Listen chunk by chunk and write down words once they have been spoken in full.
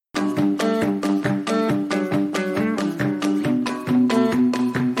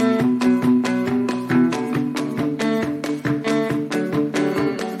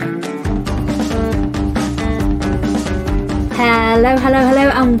Hello,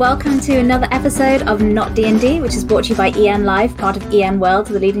 and welcome to another episode of Not D&D, which is brought to you by EN Live, part of EN World,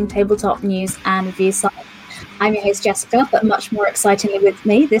 the leading tabletop news and review site. I'm your host, Jessica, but much more excitingly with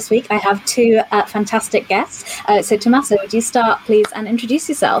me this week, I have two fantastic guests. So, Tommaso, would you start, please, and introduce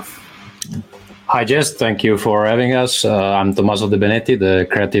yourself? Hi, Jess. Thank you for having us. I'm Tommaso de Benetti, the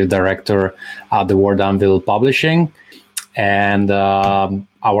creative director at the Word Anvil Publishing. And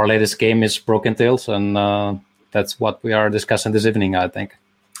our latest game is Broken Tales, and that's what we are discussing this evening, I think.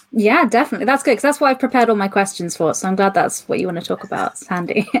 Yeah, definitely. That's good, because that's what I've prepared all my questions for. So I'm glad that's what you want to talk about. It's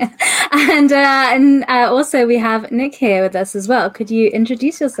handy. and also we have Nick here with us as well. Could you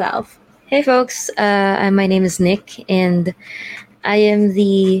introduce yourself? Hey, folks. My name is Nick, and I am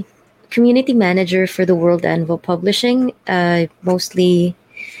the community manager for the World Anvil Publishing. I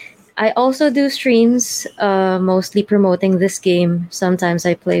also do streams, mostly promoting this game. Sometimes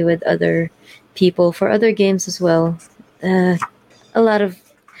I play with other people for other games as well. A lot of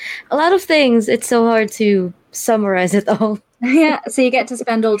things. It's so hard to summarize it all. Yeah, so you get to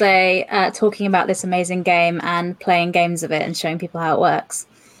spend all day talking about this amazing game and playing games of it and showing people how it works.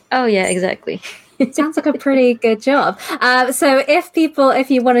 Oh yeah, exactly. Sounds like a pretty good job. So if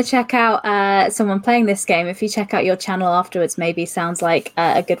you want to check out someone playing this game, if you check out your channel afterwards, maybe sounds like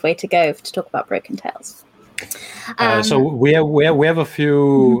a good way to go to talk about Broken Tales. So we have a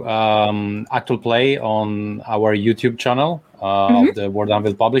few actual play on our YouTube channel of the Word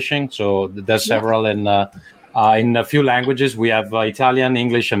Anvil Publishing. So there's several in a few languages. We have Italian,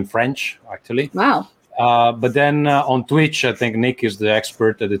 English, and French, actually. Wow. But then on Twitch, I think Nick is the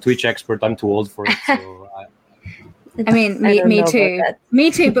expert, the Twitch expert. I'm too old for it. So I mean, me too. Me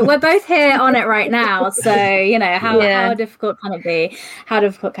too, but we're both here on it right now. So, how difficult can it be?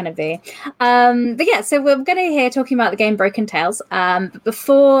 But yeah, so we're going to hear talking about the game Broken Tales. But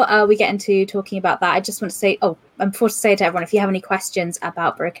before we get into talking about that, I just want to say, before to say to everyone, if you have any questions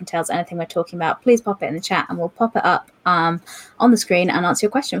about Broken Tales, anything we're talking about, please pop it in the chat and we'll pop it up on the screen and answer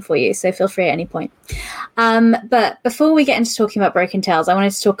your question for you. So feel free at any point. But before we get into talking about Broken Tales, I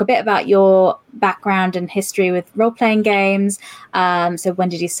wanted to talk a bit about your background and history with role-playing games. So when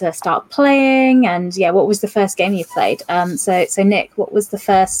did you start playing? And what was the first game you played? So Nick, what was the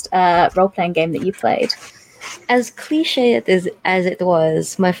first role-playing game that you played? As cliche as it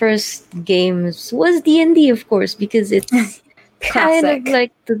was, my first games was D&D, of course, because it's kind of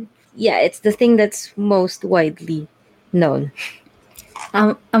like it's the thing that's most widely known.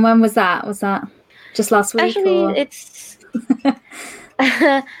 And when was that? Was that just last week? Actually, it's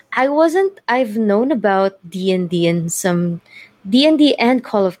I've known about D&D and some D&D and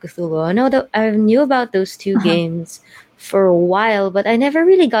Call of Cthulhu. I know that I knew about those two games for a while, but I never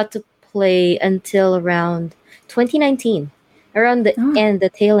really got to play until around 2019, around the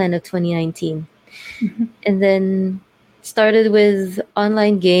tail end of 2019. And then started with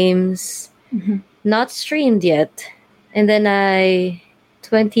online games, not streamed yet. And then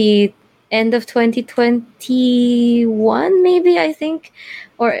end of 2021, maybe, I think,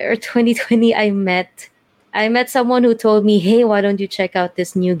 or 2020, I met someone who told me, hey, why don't you check out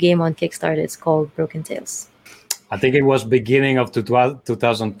this new game on Kickstarter? It's called Broken Tales. I think it was beginning of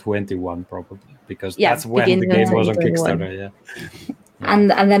 2021, probably, because that's when the game was on Kickstarter. Yeah. And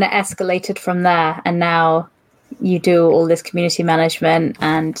then it escalated from there, and now you do all this community management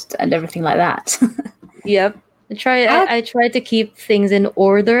and everything like that. Yep. I try to keep things in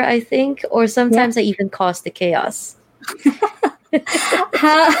order, I think, or sometimes I even cause the chaos.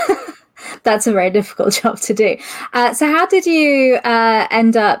 That's a very difficult job to do. So how did you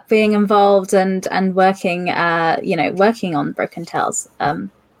end up being involved and working on Broken Tales,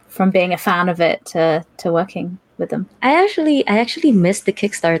 from being a fan of it to working with them? I actually missed the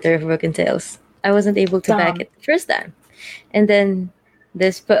Kickstarter of Broken Tales. I wasn't able to back it the first time. And then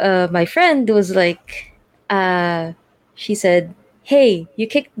my friend was like, she said, hey,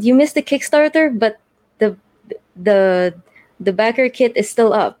 you missed the Kickstarter, but the backer kit is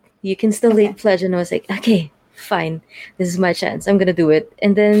still up. You can still leave pledge. And I was like, okay, fine. This is my chance. I'm going to do it.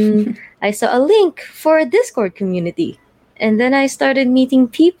 And then I saw a link for a Discord community. And then I started meeting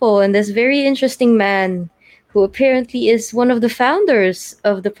people. And this very interesting man who apparently is one of the founders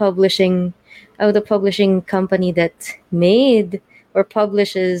of the publishing company that made or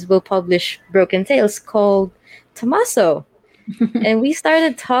will publish Broken Tales, called Tommaso. And we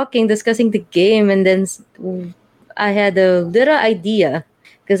started discussing the game. And then I had a little idea,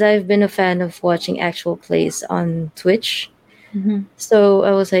 because I've been a fan of watching actual plays on Twitch. So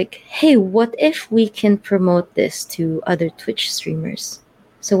I was like, hey, what if we can promote this to other Twitch streamers?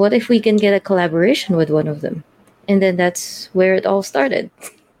 So what if we can get a collaboration with one of them? And then that's where it all started.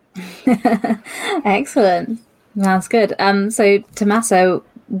 Excellent. That's good. So Tommaso,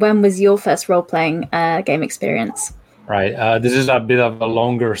 when was your first role-playing game experience? Right. This is a bit of a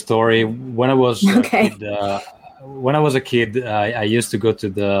longer story. When I was Okay. a kid, I used to go to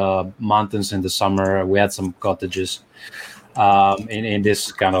the mountains in the summer. We had some cottages in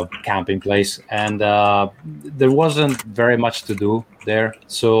this kind of camping place, and there wasn't very much to do there.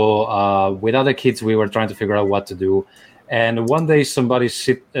 So with other kids, we were trying to figure out what to do. And one day, somebody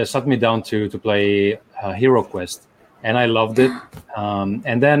sat me down to play Hero Quest, and I loved it.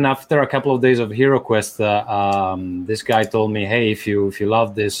 And then after a couple of days of Hero Quest, this guy told me, "Hey, if you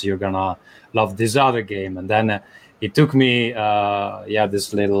love this, you're gonna love this other game." And then he took me,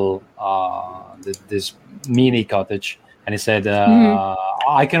 this little this mini cottage, and he said,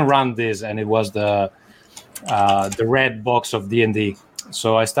 "I can run this," and it was the red box of D&D.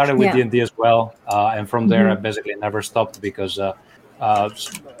 So I started with D&D as well, and from there I basically never stopped because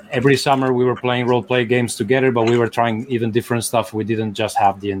every summer we were playing role-play games together, but we were trying even different stuff. We didn't just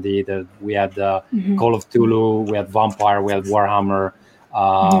have D&D. We had Call of Cthulhu, we had Vampire, we had Warhammer.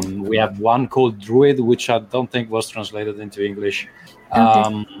 We had one called Druid, which I don't think was translated into English.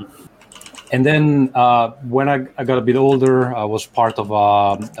 Okay. And then when I got a bit older, I was part of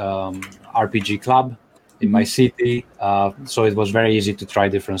a RPG club in my city, so it was very easy to try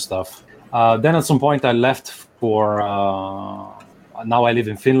different stuff. Then at some point I left for, now I live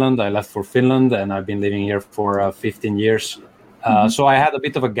in Finland. I left for Finland, and I've been living here for 15 years. So I had a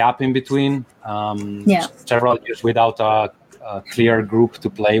bit of a gap in between, several years without a clear group to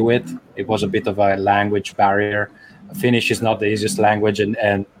play with. It was a bit of a language barrier. Finnish is not the easiest language,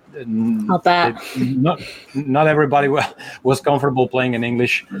 and I'll bet. Not everybody was comfortable playing in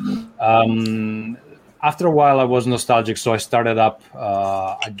English. After a while, I was nostalgic, so I started up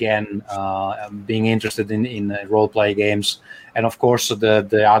again, being interested in role-play games, and of course,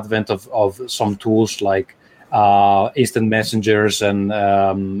 the advent of some tools like instant messengers and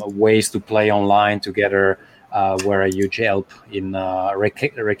ways to play online together were a huge help in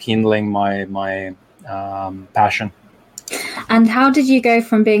rekindling my passion. And how did you go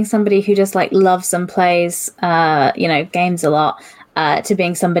from being somebody who just like loves and plays, games a lot, to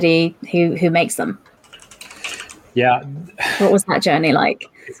being somebody who makes them? Yeah. What was that journey like?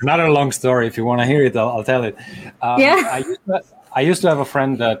 It's another long story. If you want to hear it, I'll tell it. I used to have a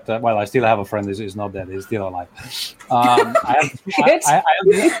friend that, I still have a friend. He's not dead. He's still alive. I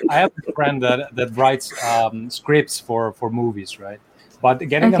have a friend that writes scripts for movies, right? But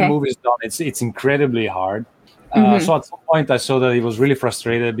getting the movies done, it's incredibly hard. So at some point I saw that he was really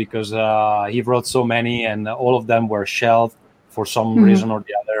frustrated because he wrote so many and all of them were shelved for some reason or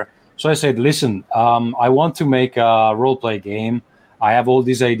the other. So I said, listen, I want to make a role-play game. I have all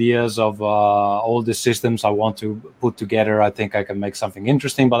these ideas of all the systems I want to put together. I think I can make something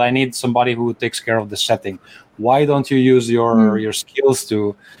interesting, but I need somebody who takes care of the setting. Why don't you use your skills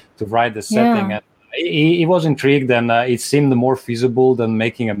to write the setting? Yeah. And he was intrigued, and it seemed more feasible than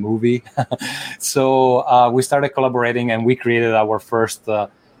making a movie. So we started collaborating, and we created our first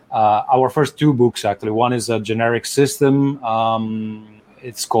two books, actually. One is a generic system.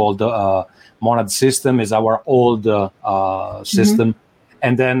 It's called Monad System, is our old system.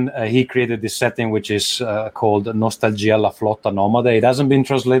 And then he created this setting, which is called Nostalgia la Flotta Nomade. It hasn't been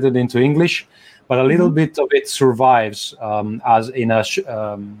translated into English, but a little bit of it survives as in a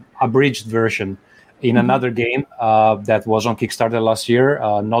abridged version in another game that was on Kickstarter last year,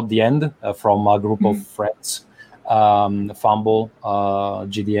 Not the End, from a group of friends, Fumble,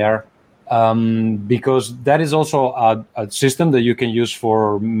 GDR. Because that is also a system that you can use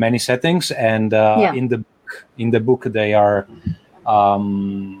for many settings, and in the book they are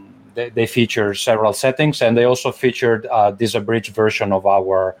they feature several settings, and they also featured this abridged version of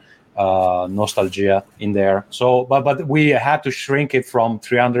our Nostalgia in there. So, but we had to shrink it from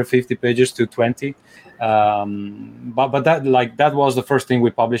 350 pages to 20. But that was the first thing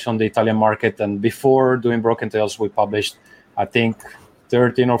we published on the Italian market, and before doing Broken Tales, we published, I think,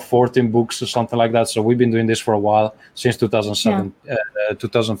 13 or 14 books or something like that. So we've been doing this for a while, since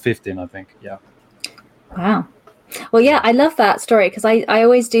 2015, I think. Yeah. Wow. Well, yeah, I love that story because I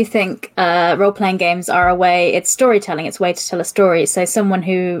always do think role-playing games are a way, it's storytelling, it's a way to tell a story. So someone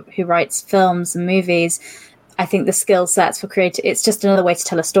who writes films and movies, I think the skill sets for creative, it's just another way to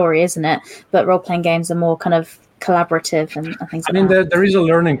tell a story, isn't it? But role-playing games are more kind of collaborative and things like that. There is a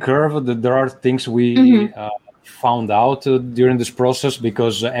learning curve. There are things we found out during this process,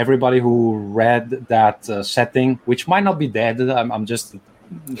 because everybody who read that setting, which might not be dead, I'm just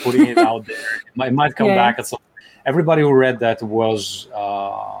putting it out there, it might come back at some. Everybody who read that was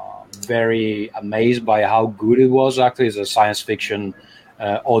very amazed by how good it was. Actually, it's a science fiction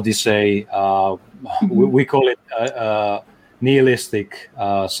Odyssey. We call it nihilistic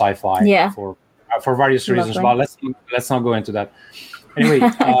sci-fi for various reasons. But let's not go into that. Anyway,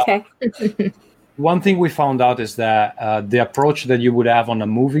 okay. One thing we found out is that the approach that you would have on a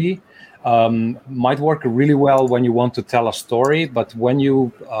movie might work really well when you want to tell a story, but when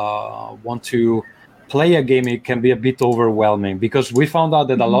you want to play a game, it can be a bit overwhelming, because we found out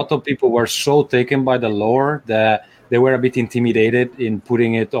that a lot of people were so taken by the lore that they were a bit intimidated in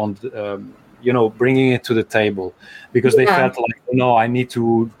putting it on, bringing it to the table, because they felt like, no, I need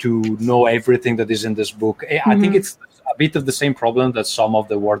to know everything that is in this book. I think it's a bit of the same problem that some of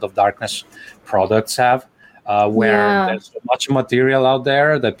the World of Darkness products have, where there's so much material out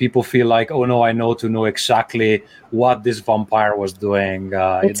there that people feel like, oh no, I know exactly what this vampire was doing.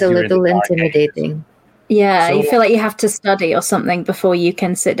 It's a little intimidating. Yeah, so, you feel like you have to study or something before you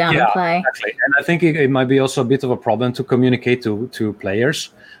can sit down and play. Exactly. And I think it might be also a bit of a problem to communicate to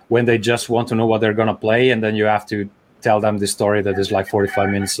players when they just want to know what they're going to play, and then you have to tell them this story that is like 45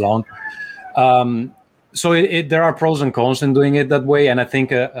 minutes long. So there are pros and cons in doing it that way, and I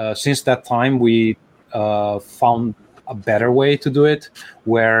think since that time we found a better way to do it,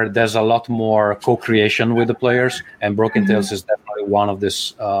 where there's a lot more co-creation with the players, and Broken Tales is definitely one of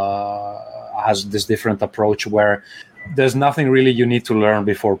this, has this different approach where there's nothing really you need to learn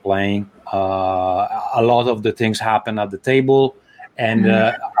before playing. A lot of the things happen at the table, and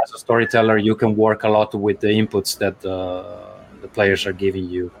as a storyteller you can work a lot with the inputs that the players are giving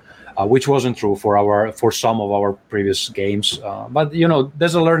you, which wasn't true for some of our previous games, but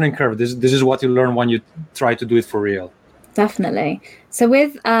there's a learning curve. This is what you learn when you try to do it for real. Definitely. So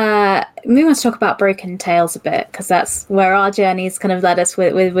we must talk about Broken Tales a bit, because that's where our journeys kind of led us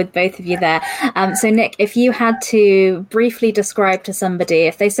with both of you there. So Nick, if you had to briefly describe to somebody,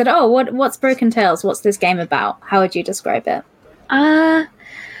 if they said, oh, what's Broken Tales, what's this game about, how would you describe it?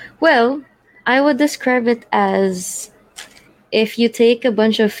 Well, I would describe it as, if you take a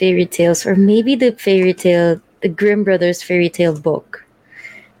bunch of fairy tales, or maybe the Grimm Brothers fairy tale book,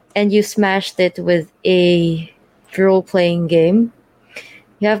 and you smashed it with a role-playing game,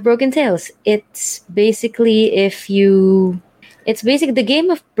 you have Broken Tales. It's basically the game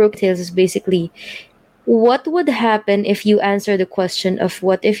of Broken Tales is basically what would happen if you answer the question of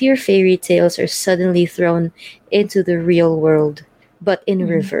what if your fairy tales are suddenly thrown into the real world, but in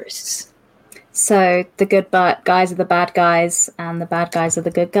reverse. So the good guys are the bad guys, and the bad guys are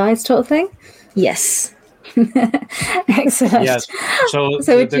the good guys, sort of thing? Yes. Excellent. Yes. So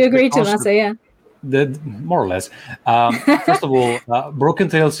would you agree, Tommaso? Yeah. More or less. First of all, Broken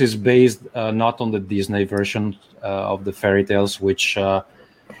Tales is based not on the Disney version of the fairy tales, which have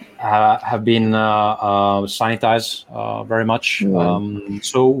been sanitized very much.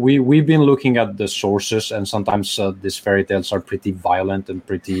 So we've been looking at the sources, and sometimes these fairy tales are pretty violent and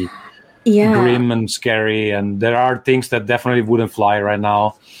pretty grim and scary, and there are things that definitely wouldn't fly right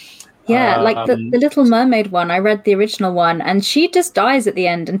now. Yeah, like the Little Mermaid one. I read the original one, and she just dies at the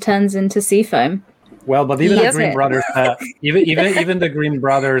end and turns into sea foam. Well, but even the Grimm brothers, even the Grimm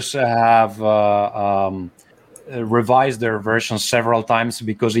brothers have revised their versions several times,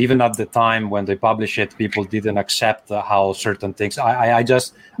 because even at the time when they published it, people didn't accept how certain things. I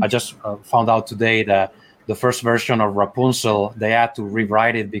just found out today that the first version of Rapunzel, they had to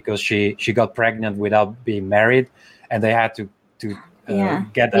rewrite it because she got pregnant without being married, and they had to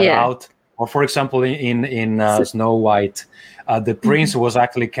get that out. Or for example, in Snow White, the prince was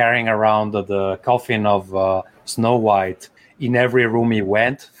actually carrying around the coffin of Snow White in every room he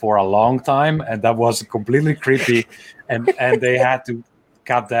went for a long time, and that was completely creepy, and they had to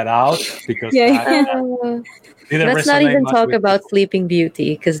cut that out because let's not even talk about Sleeping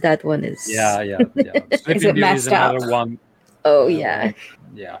Beauty, because that one is Sleeping Beauty is another one. Oh yeah,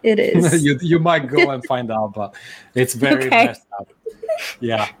 it is. you might go and find out, but it's very messed up.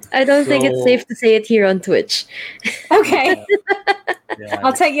 Yeah, I don't think it's safe to say it here on Twitch. Okay.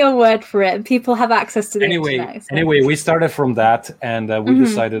 I'll take your word for it. People have access to the internet. Anyway, we started from that, and we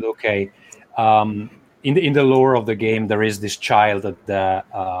decided, in the lore of the game, there is this child that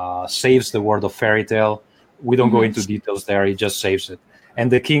saves the world of fairy tale. We don't go into details there. He just saves it.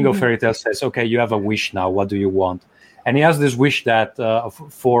 And the king of fairy tale says, okay, you have a wish now. What do you want? And he has this wish that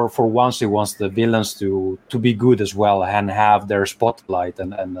for once he wants the villains to be good as well and have their spotlight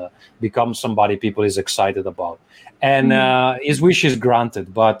and become somebody people is excited about. And his wish is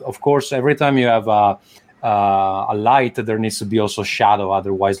granted. But of course, every time you have a light, there needs to be also shadow.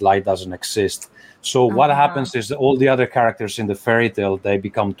 Otherwise, light doesn't exist. So what happens is that all the other characters in the fairy tale, they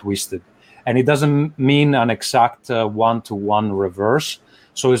become twisted. And it doesn't mean an exact one-to-one reverse.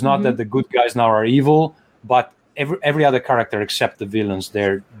 So it's not that the good guys now are evil, but every other character except the villains,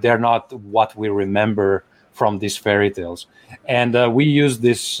 they're not what we remember from these fairy tales. And we use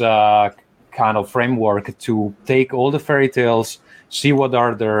this kind of framework to take all the fairy tales, see what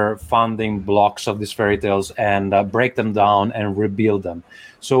are the founding blocks of these fairy tales, and break them down and rebuild them.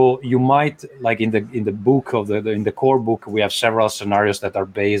 So you might, like in the book of in the core book, we have several scenarios that are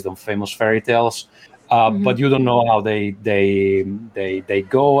based on famous fairy tales, but you don't know how they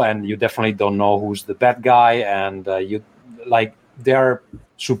go, and you definitely don't know who's the bad guy, and they're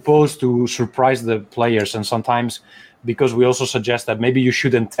supposed to surprise the players, and sometimes, because we also suggest that maybe you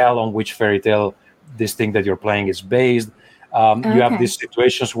shouldn't tell on which fairy tale this thing that you're playing is based. You have these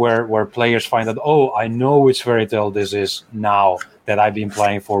situations where players find out, oh, I know which fairy tale this is now that I've been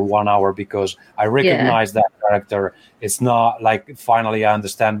playing for 1 hour because I recognize that character. It's not like, finally I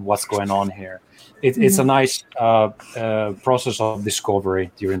understand what's going on here. It's a nice process of discovery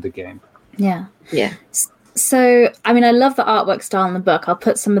during the game. Yeah. Yeah. So, I mean, I love the artwork style in the book. I'll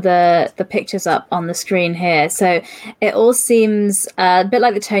put some of the pictures up on the screen here. So it all seems a bit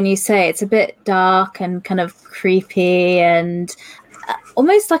like the tone you say. It's a bit dark and kind of creepy and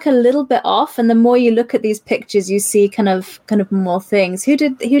almost like a little bit off. And the more you look at these pictures, you see kind of more things. Who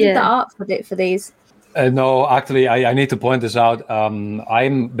did the art for these? No, actually, I need to point this out.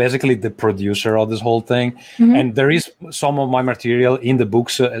 I'm basically the producer of this whole thing. And there is some of my material in the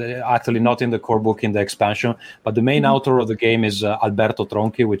books, actually not in the core book, in the expansion. But the main author of the game is Alberto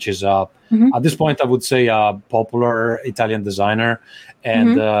Tronchi, which is, at this point, I would say a popular Italian designer.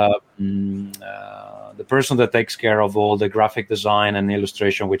 And the person that takes care of all the graphic design and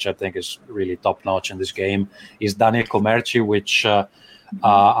illustration, which I think is really top-notch in this game, is Daniel Comerci, which...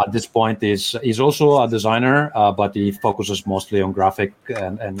 at this point is also a designer, but he focuses mostly on graphic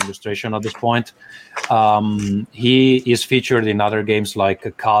and illustration at this point. He is featured in other games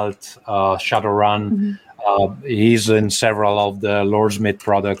like Cult, Shadowrun. He's in several of the Lordsmith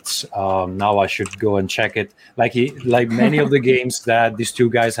products. Now I should go and check it. Like many of the games that these two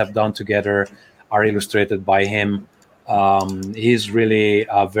guys have done together are illustrated by him. He's really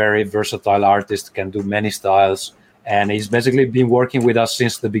a very versatile artist, can do many styles. And he's basically been working with us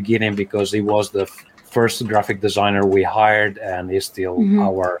since the beginning because he was the first graphic designer we hired, and he's still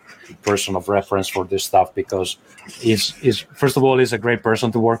our person of reference for this stuff because he's first of all, he's a great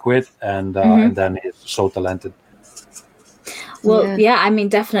person to work with, and then he's so talented. Well, yeah, I mean,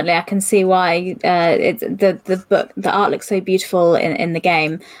 definitely, I can see why the book, the art looks so beautiful in the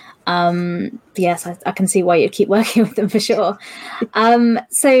game. Yes, I can see why you'd keep working with them for sure.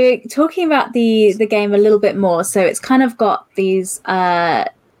 So talking about the game a little bit more, so it's kind of got these kind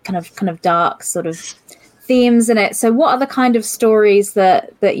of dark sort of themes in it. So what are the kind of stories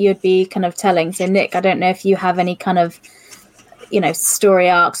that you'd be kind of telling? So Nick, I don't know if you have any kind of, story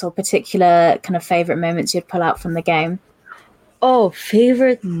arcs or particular kind of favorite moments you'd pull out from the game. Oh,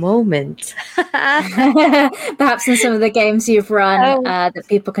 favorite moment. Perhaps in some of the games you've run that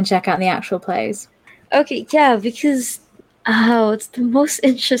people can check out in the actual plays. Okay, yeah, because it's the most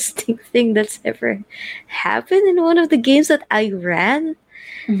interesting thing that's ever happened in one of the games that I ran.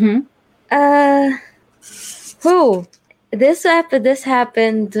 This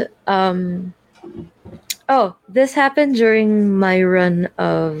happened. This happened during my run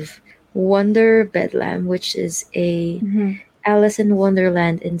of Wonder Bedlam, which is a Alice in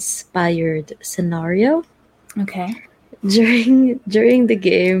Wonderland inspired scenario. Okay. During the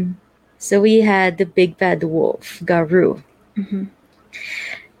game, so we had the big bad wolf, Garu.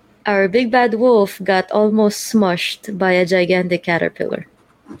 Our big bad wolf got almost smushed by a gigantic caterpillar.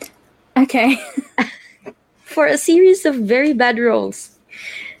 Okay. For a series of very bad rolls.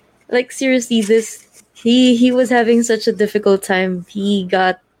 Like seriously, he was having such a difficult time.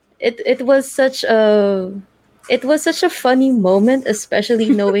 It was such a funny moment, especially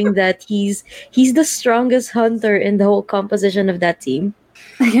knowing that he's the strongest hunter in the whole composition of that team.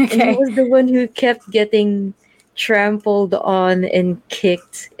 Okay. And he was the one who kept getting trampled on and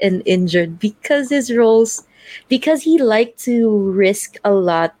kicked and injured because he liked to risk a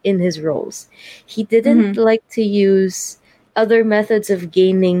lot in his rolls. He didn't like to use other methods of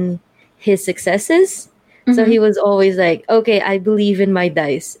gaining his successes. So he was always like, okay, I believe in my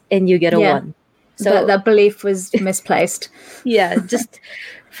dice, and you get a 1. So that belief was misplaced. Yeah, just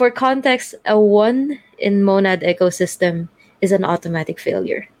for context, a 1 in Monad ecosystem is an automatic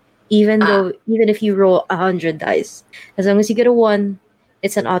failure. Even if you roll 100 dice, as long as you get a 1,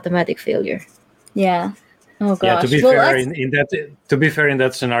 it's an automatic failure. Yeah. Oh gosh. Yeah, to be Well, fair, in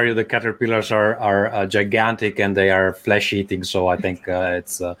that scenario, the caterpillars are gigantic and they are flesh eating. So I think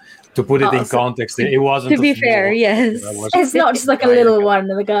it's to put it in context, it wasn't. To be small fair, one. yes. It's not just like a little one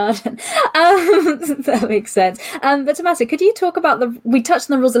in the garden. That makes sense. But Tommaso, could you talk about we touched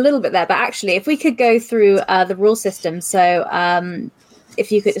on the rules a little bit there, but actually, if we could go through the rule system. So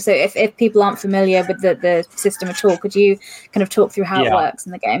if you could, so if people aren't familiar with the system at all, could you kind of talk through how it works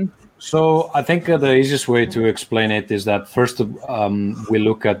in the game? So I think the easiest way to explain it is that first we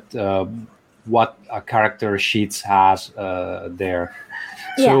look at what a character sheets has there.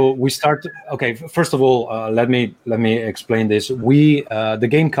 So we start. Okay, first of all, let me explain this. The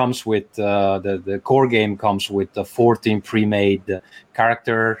game comes with the core game comes with 14 pre-made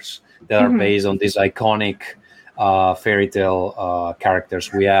characters that are based on these iconic fairy tale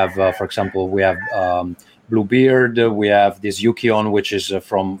characters. We have, for example, Bluebeard. We have this Yukion, which is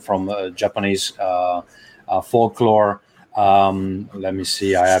from Japanese folklore. Let me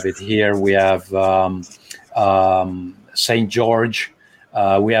see. I have it here. We have Saint George.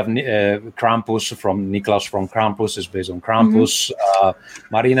 We have Krampus Niklaus from Krampus is based on Krampus.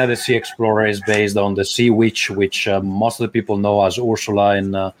 Marina the Sea Explorer is based on the Sea Witch, which most of the people know as Ursula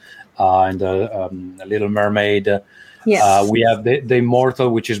in the Little Mermaid. Yes. We have the Immortal,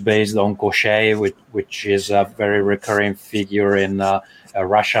 which is based on Koshchei, which is a very recurring figure in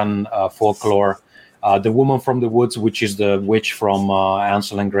Russian folklore. The Woman from the Woods, which is the witch from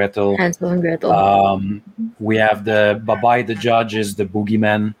Hansel and Gretel. We have the Babai the Judge, is the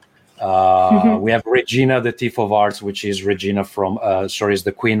boogeyman. We have Regina the Thief of Arts, which is Regina from is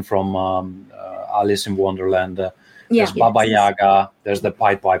the queen from Alice in Wonderland. There's Baba Yaga, there's the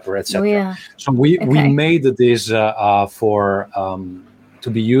Pied Piper, etc. So we made this for to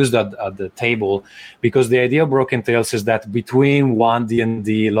be used at the table, because the idea of Broken Tales is that between one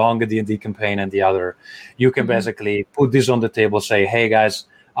D&D, longer D&D campaign and the other, you can basically put this on the table, say, hey guys,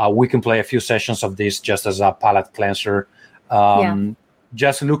 we can play a few sessions of this just as a palate cleanser.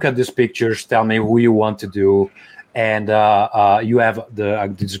 Just look at these pictures, tell me who you want to do. And you have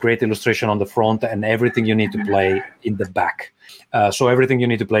this great illustration on the front and everything you need to play in the back. So everything you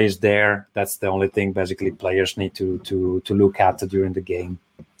need to play is there. That's the only thing basically players need to look at during the game.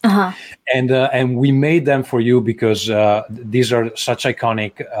 And we made them for you because these are such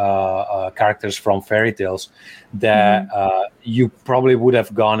iconic characters from fairy tales that you probably would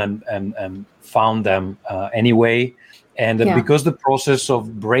have gone and found them anyway. And because the process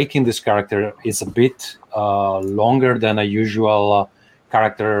of breaking this character is a bit longer than a usual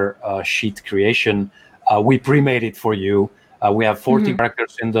character sheet creation, we pre-made it for you. We have 40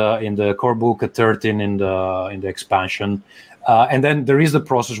 characters in the core book, 13 in the expansion, and then there is the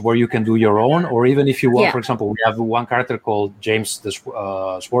process where you can do your own, or even if you want, for example, we have one character called James the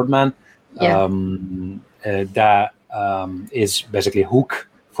Swordman, that is basically Hook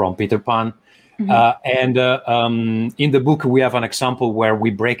from Peter Pan. And in the book, we have an example where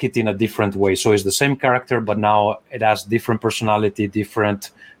we break it in a different way. So it's the same character, but now it has different personality, different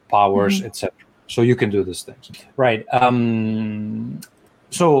powers, etc. So you can do these things. Right.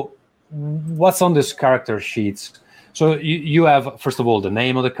 So what's on this character sheets? So you have, first of all, the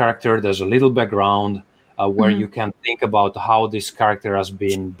name of the character. There's a little background where you can think about how this character has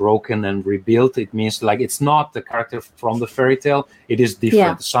been broken and rebuilt. It means like it's not the character from the fairy tale. It is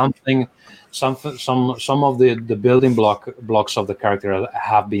different. Some of the building blocks of the character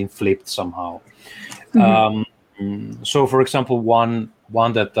have been flipped somehow. So, for example, one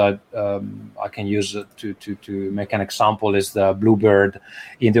that I can use to make an example is the Bluebird.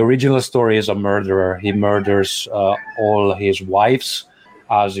 In the original story, is a murderer. He murders all his wives,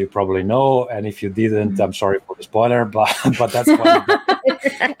 as you probably know. And if you didn't, I'm sorry for the spoiler, but that's what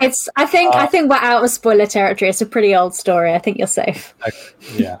it's. I think we're out of spoiler territory. It's a pretty old story. I think you're safe.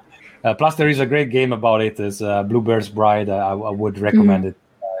 Plus, there is a great game about it. It's Bluebird's Bride. I would recommend it.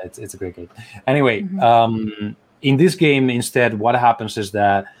 It's a great game. Anyway, in this game, instead, what happens is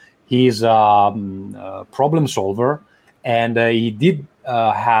that he's a problem solver, and he did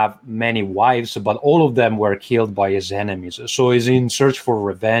have many wives, but all of them were killed by his enemies. So he's in search for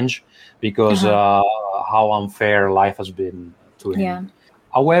revenge because how unfair life has been to him.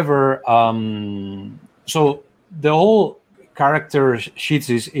 However, so the whole character sheets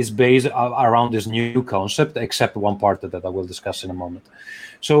is based around this new concept, except one part that I will discuss in a moment.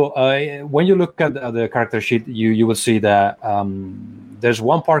 So when you look at the character sheet, you will see that there's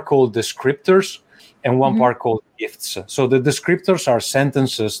one part called descriptors and one part called gifts. So the descriptors are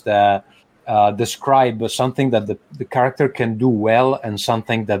sentences that describe something that the character can do well and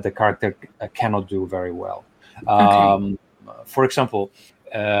something that the character cannot do very well. For example,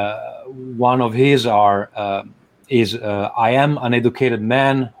 one of his is I am an educated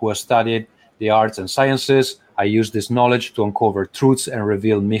man who has studied the arts and sciences. I use this knowledge to uncover truths and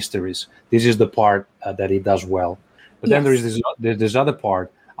reveal mysteries. This is the part that he does well. But then there is this other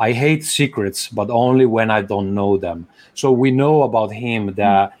part. I hate secrets, but only when I don't know them. So we know about him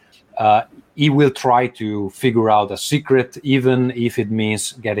that he will try to figure out a secret, even if it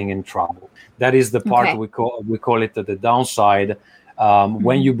means getting in trouble. That is the part we call it the downside.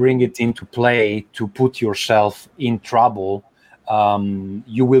 When you bring it into play to put yourself in trouble,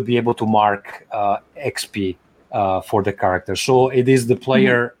 you will be able to mark XP for the character. So it is the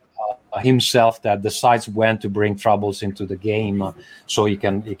player himself that decides when to bring troubles into the game, so he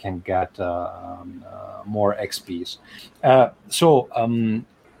can get more XPs.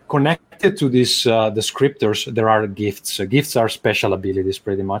 Connected to these descriptors, there are gifts. Gifts are special abilities,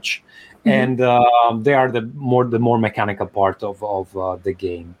 pretty much, and they are the more mechanical part of the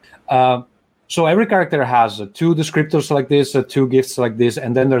game. So every character has 2 descriptors like this, 2 gifts like this,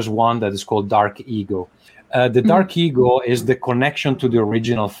 and then there's one that is called Dark Ego. The Dark Ego is the connection to the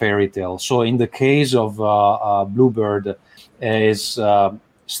original fairy tale. So in the case of Bluebird, is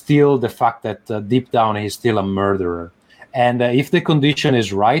still the fact that deep down he's still a murderer. And if the condition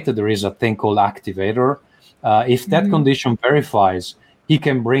is right, there is a thing called activator. If that condition verifies, he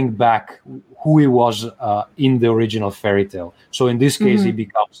can bring back who he was in the original fairy tale. So in this case, he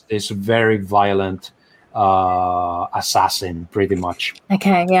becomes this very violent assassin, pretty much.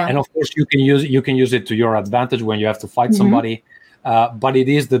 Okay, yeah. And of course, you can use it to your advantage when you have to fight somebody. But it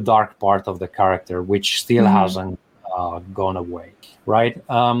is the dark part of the character which still hasn't gone away. Right.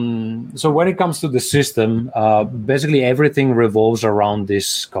 So when it comes to the system, basically everything revolves around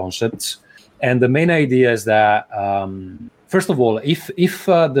these concepts. And the main idea is that, first of all, if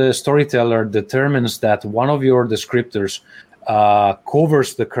the storyteller determines that one of your descriptors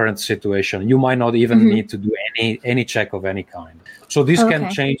covers the current situation, you might not even need to do any check of any kind. So this can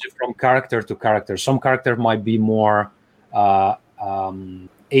change from character to character. Some character might be more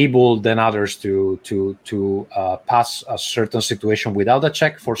able than others to pass a certain situation without a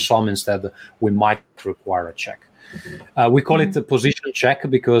check. For some, instead, we might require a check. We call it a position check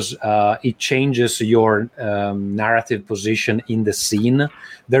because it changes your narrative position in the scene.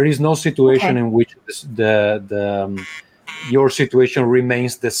 There is no situation in which your situation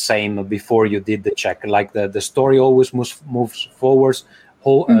remains the same before you did the check. Like the story always moves forwards.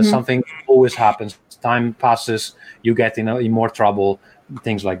 Something always happens. Time passes. You get in more trouble.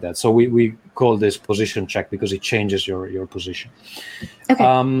 Things like that. So we call this position check because it changes your position. Okay.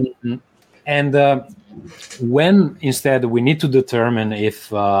 And when instead we need to determine if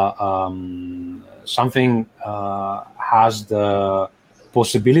something has the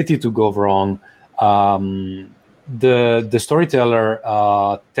possibility to go wrong, the storyteller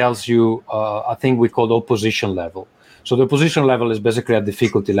tells you a thing we call opposition level. So the opposition level is basically a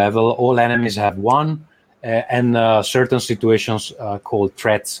difficulty level. All enemies have 1. And certain situations called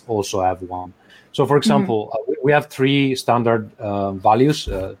threats also have 1. So, for example, we have 3 standard values,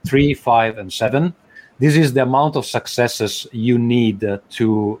 3, 5, and 7. This is the amount of successes you need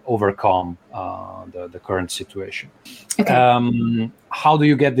to overcome the current situation. Okay. How do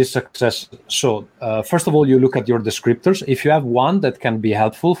you get this success? So, first of all, you look at your descriptors. If you have 1 that can be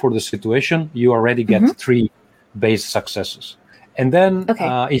helpful for the situation, you already get 3 base successes. And then,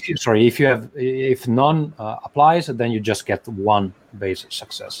 if none applies, then you just get 1 base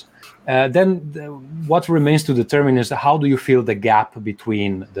success. Then what remains to determine is how do you fill the gap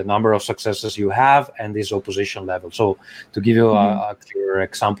between the number of successes you have and this opposition level. So, to give you a clear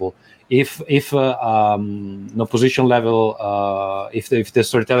example, if an opposition level, if the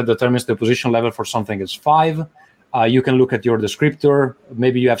storyteller determines the opposition level for something is 5, you can look at your descriptor.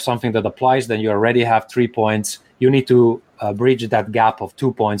 Maybe you have something that applies, then you already have 3 points. You need to bridge that gap of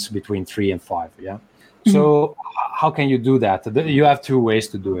 2 points between 3 and 5. Yeah. So how can you do that? You have 2 ways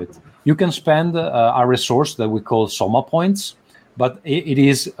to do it. You can spend a resource that we call soma points, but it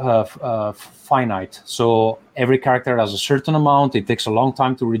is finite. So every character has a certain amount. It takes a long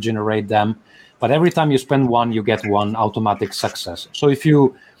time to regenerate them, but every time you spend 1, you get 1 automatic success. So if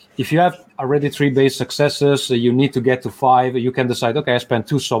you have already 3 base successes, you need to get to 5. You can decide, okay, I spent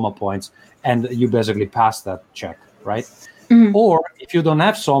 2 soma points, and you basically pass that check, right? Or if you don't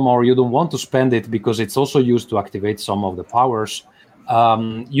have soma, or you don't want to spend it because it's also used to activate some of the powers,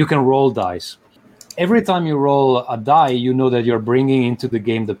 you can roll dice. Every time you roll a die, you know that you're bringing into the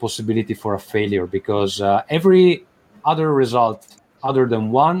game the possibility for a failure, because every other result other than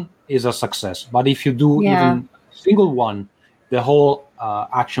 1 is a success. But if you do even a single 1, the whole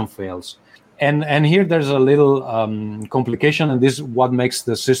action fails. And here there's a little complication, and this is what makes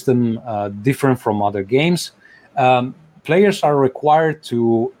the system different from other games. Players are required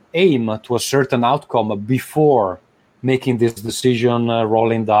to aim to a certain outcome before making this decision,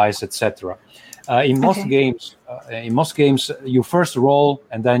 rolling dice, etc. In most games, you first roll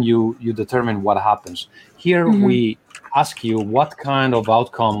and then you determine what happens. Here we ask you what kind of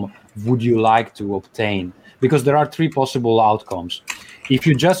outcome would you like to obtain, because there are three possible outcomes. If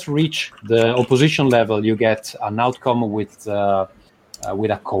you just reach the opposition level, you get an outcome with a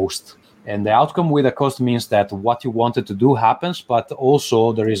cost. And the outcome with a cost means that what you wanted to do happens, but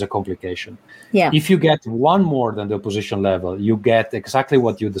also there is a complication. Yeah. If you get one more than the opposition level, you get exactly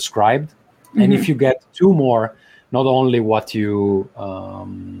what you described. And if you get two more, not only what you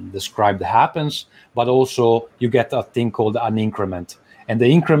described happens, but also you get a thing called an increment. And the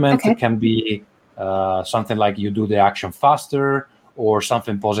increment can be something like you do the action faster, or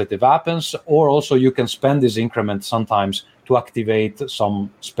something positive happens, or also you can spend this increment sometimes to activate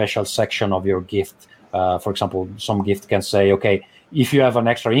some special section of your gift. For example, some gift can say, okay, if you have an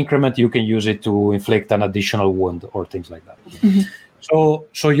extra increment, you can use it to inflict an additional wound or things like that.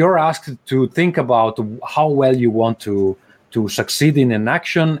 So you're asked to think about how well you want to succeed in an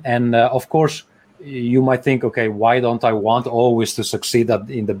action. And of course, you might think, okay, why don't I want always to succeed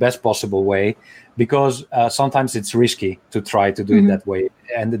in the best possible way? Because sometimes it's risky to try to do it that way.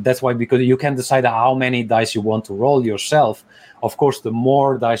 And that's why, because you can decide how many dice you want to roll yourself. Of course, the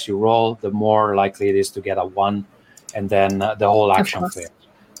more dice you roll, the more likely it is to get a 1, and then the whole action fails.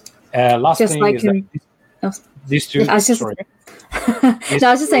 Last just thing like is that these two... I was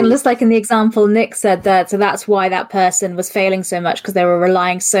just saying, just like in the example Nick said that, so that's why that person was failing so much, because they were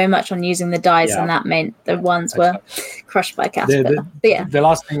relying so much on using the dice, and that meant the ones were crushed by caterpillar. The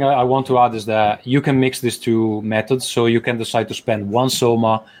last thing I want to add is that you can mix these two methods. So you can decide to spend 1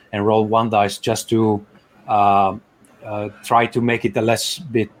 soma and roll 1 dice just to try to make it a less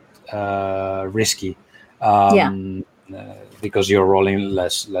bit risky, because you're rolling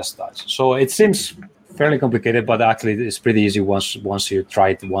less dice. So it seems fairly complicated, but actually it's pretty easy once you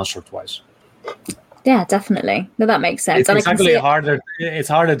try it once or twice. Yeah, definitely. No, that makes sense. It's actually harder. It's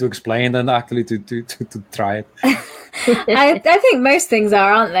harder to explain than actually to try it. I think most things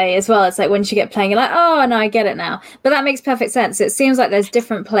are, aren't they, as well? It's like once you get playing, you're like, oh, no, I get it now. But that makes perfect sense. It seems like there's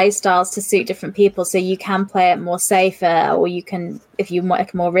different play styles to suit different people. So you can play it more safer, or you can, if you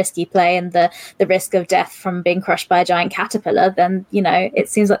like a more risky play and the risk of death from being crushed by a giant caterpillar, then, it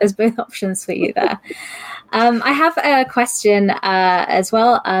seems like there's both options for you there. I have a question as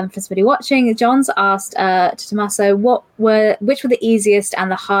well for somebody watching. John's asked to Tommaso, which were the easiest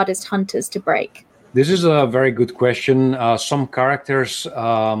and the hardest hunters to break? This is a very good question. Some characters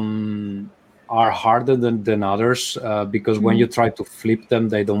are harder than others because when you try to flip them,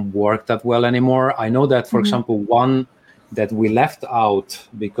 they don't work that well anymore. I know that, for example, one that we left out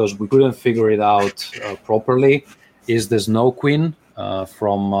because we couldn't figure it out properly is the Snow Queen.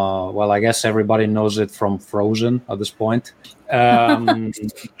 From I guess everybody knows it from Frozen at this point.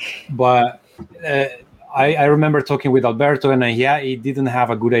 But I remember talking with Alberto, and he didn't have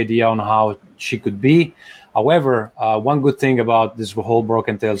a good idea on how she could be. However, one good thing about this whole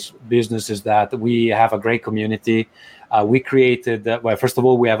Broken Tales business is that we have a great community. We created, first of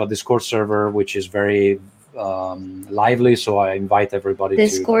all, we have a Discord server, which is very lively. So I invite everybody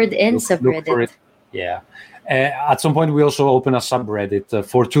Discord and subreddit. Look for it. Yeah. At some point, we also open a subreddit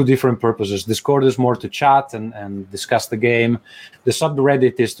for two different purposes. Discord is more to chat and discuss the game. The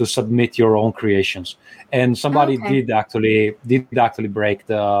subreddit is to submit your own creations. And somebody did actually break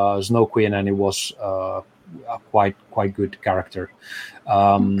the Snow Queen, and it was a quite good character.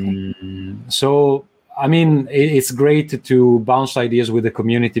 So, I mean, it's great to bounce ideas with the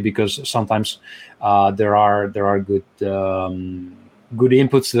community because sometimes there are good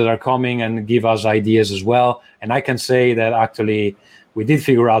inputs that are coming and give us ideas as well. And I can say that actually we did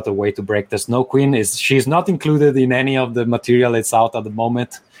figure out a way to break the Snow Queen. She's not included in any of the material that's out at the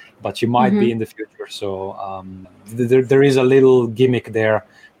moment, but she might be in the future. So there is a little gimmick there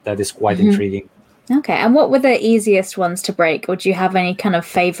that is quite intriguing. Okay. And what were the easiest ones to break? Or do you have any kind of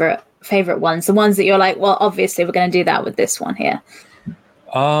favorite ones? The ones that you're like, well, obviously we're going to do that with this one here.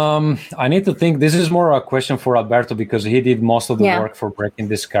 I need to think. This is more a question for Alberto because he did most of the work for breaking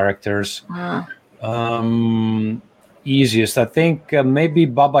these characters. Easiest, I think maybe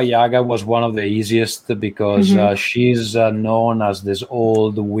Baba Yaga was one of the easiest because she's known as this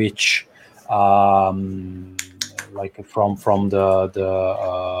old witch, like from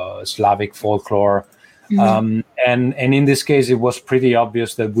the Slavic folklore. And in this case, it was pretty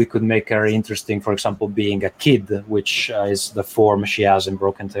obvious that we could make her interesting. For example, being a kid, which is the form she has in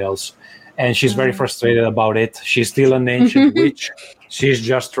Broken Tales, and she's very frustrated about it. She's still an ancient witch. She's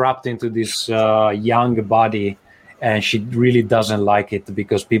just trapped into this young body, and she really doesn't like it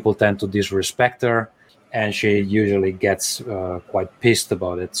because people tend to disrespect her, and she usually gets quite pissed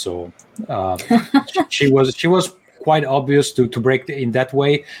about it. So she was quite obvious to break in that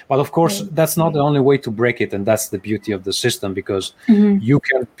way, but of course that's not the only way to break it, and that's the beauty of the system, because you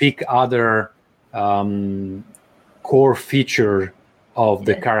can pick other core feature of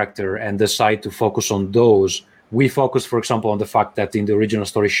the character and decide to focus on those. We focus, for example, on the fact that in the original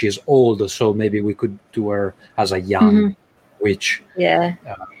story she is old, so maybe we could do her as a young witch.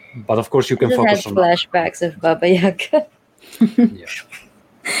 But of course you can focus on flashbacks of Baba Yaga.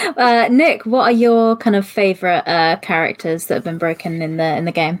 Nick, what are your kind of favorite characters that have been broken in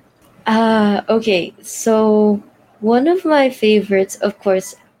the game? Okay, so one of my favorites, of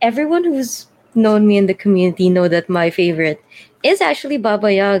course, everyone who's known me in the community know that my favorite is actually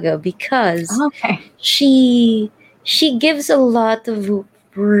Baba Yaga, because she gives a lot of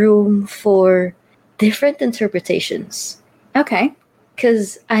room for different interpretations. Okay.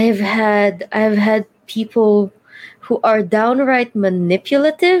 Because I've had people who are downright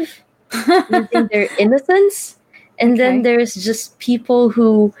manipulative using their innocence, and then there's just people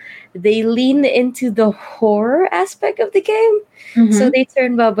who they lean into the horror aspect of the game, so they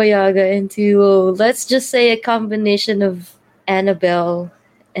turn Baba Yaga into, let's just say, a combination of Annabelle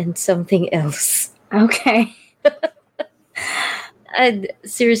and something else. Okay. And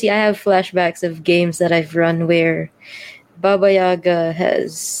seriously, I have flashbacks of games that I've run where Baba Yaga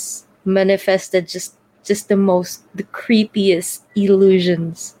has manifested just the creepiest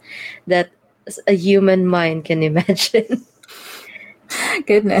illusions that a human mind can imagine.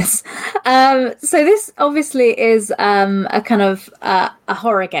 Goodness. So this obviously is a kind of a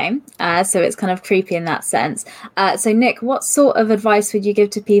horror game, so it's kind of creepy in that sense. So Nick, what sort of advice would you give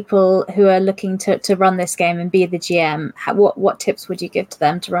to people who are looking to run this game and be the GM? What tips would you give to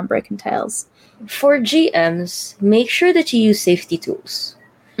them to run Broken Tales? For GMs, make sure that you use safety tools.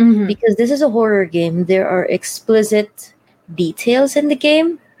 Because this is a horror game, there are explicit details in the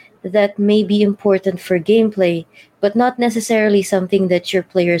game that may be important for gameplay, but not necessarily something that your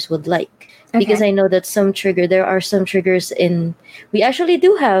players would like. Because I know that there are some triggers we actually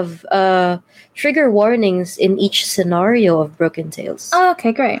do have trigger warnings in each scenario of Broken Tales. Oh,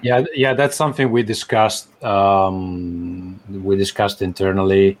 okay, great. Yeah, that's something we discussed. We discussed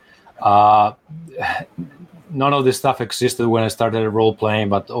internally. None of this stuff existed when I started role playing,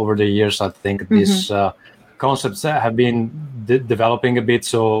 but over the years, I think these concepts have been developing a bit.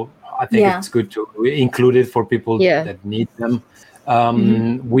 So I think it's good to include it for people that need them.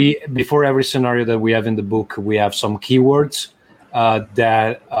 We, before every scenario that we have in the book, we have some keywords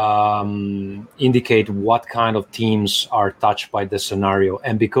that indicate what kind of themes are touched by the scenario.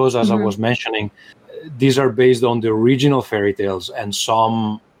 And because, as I was mentioning, these are based on the original fairy tales, and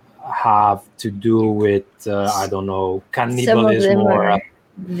some have to do with I don't know, cannibalism, or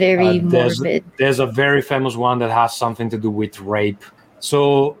very morbid. There's a very famous one that has something to do with rape.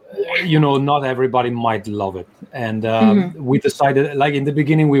 So not everybody might love it, and we decided, like in the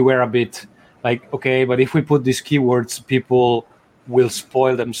beginning, we were a bit like, okay, but if we put these keywords, people will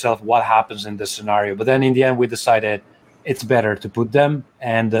spoil themselves what happens in the scenario. But then in the end, we decided it's better to put them,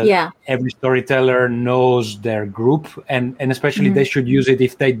 and every storyteller knows their group, and especially they should use it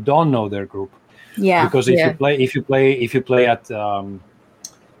if they don't know their group. Because if you play at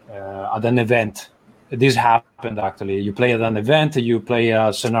an event, this happened actually. You play at an event, you play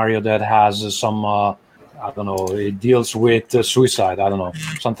a scenario that has some I don't know, it deals with suicide, I don't know,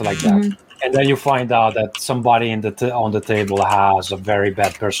 something like that. And then you find out that somebody on the table has a very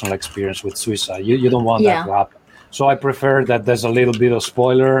bad personal experience with suicide. You don't want that to happen. So I prefer that there's a little bit of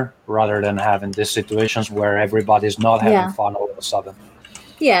spoiler rather than having these situations where everybody's not having fun all of a sudden.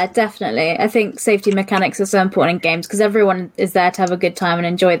 Yeah, definitely. I think safety mechanics are so important in games because everyone is there to have a good time and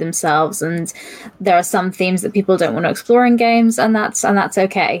enjoy themselves. And there are some themes that people don't want to explore in games, and that's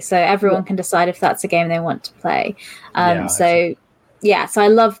okay. So everyone can decide if that's a game they want to play. So I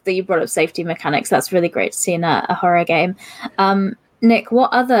love that you brought up safety mechanics. That's really great to see in a horror game. Nick,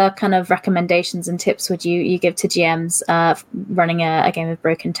 what other kind of recommendations and tips would you give to GMs running a game of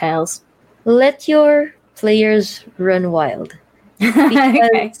Broken Tales? Let your players run wild.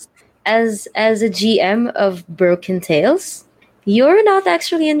 Because as a GM of Broken Tales, you're not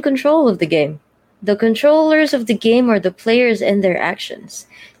actually in control of the game. The controllers of the game are the players and their actions.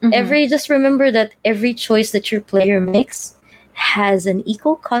 Just remember that every choice that your player makes has an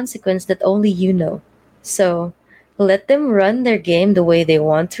equal consequence that only you know. So let them run their game the way they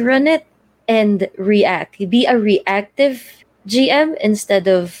want to run it and react. Be a reactive GM instead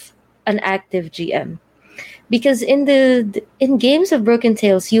of an active GM. Because in games of Broken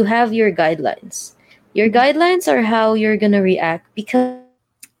Tales, you have your guidelines. Your guidelines are how you're gonna react because.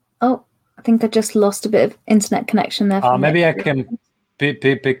 Oh, I think I just lost a bit of internet connection there. Maybe I can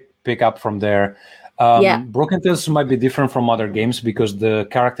pick up from there. Broken Tales might be different from other games because the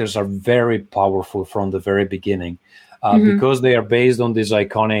characters are very powerful from the very beginning. Because they are based on these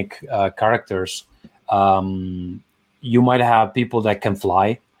iconic characters, you might have people that can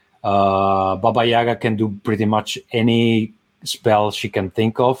fly. Baba Yaga can do pretty much any spell she can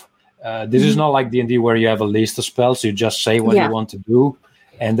think of. This is not like D&D where you have a list of spells. You just say what you want to do.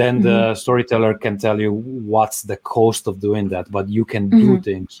 And then the storyteller can tell you what's the cost of doing that, but you can do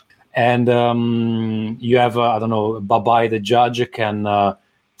things. And you have, Babai the judge can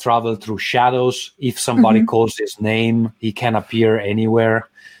travel through shadows. If somebody calls his name, he can appear anywhere.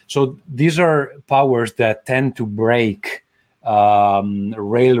 So these are powers that tend to break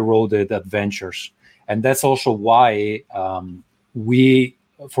railroaded adventures. And that's also why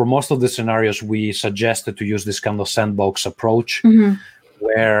for most of the scenarios, we suggested to use this kind of sandbox approach.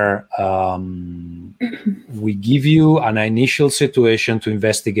 Where we give you an initial situation to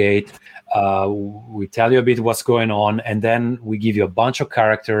investigate. We tell you a bit what's going on, and then we give you a bunch of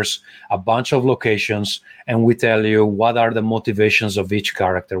characters, a bunch of locations, and we tell you what are the motivations of each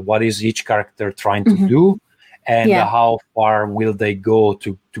character, what is each character trying to do, and how far will they go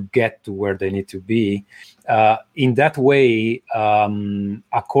to get to where they need to be. In that way,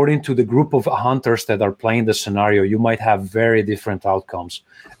 according to the group of hunters that are playing the scenario, you might have very different outcomes.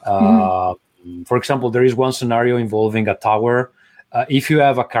 For example, there is one scenario involving a tower. If you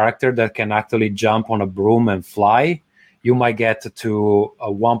have a character that can actually jump on a broom and fly, you might get to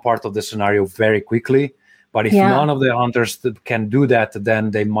one part of the scenario very quickly. But if none of the hunters can do that,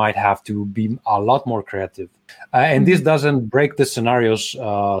 then they might have to be a lot more creative. And this doesn't break the scenarios,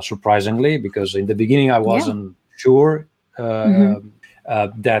 surprisingly, because in the beginning I wasn't sure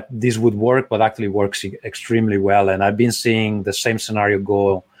that this would work, but actually works extremely well. And I've been seeing the same scenario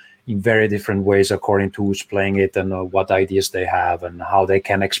go in very different ways according to who's playing it and what ideas they have and how they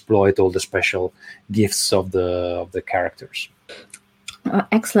can exploit all the special gifts of the characters.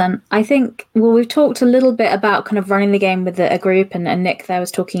 Excellent. I think, we've talked a little bit about kind of running the game with a group, and Nick there was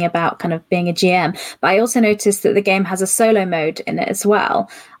talking about kind of being a GM, but I also noticed that the game has a solo mode in it as well.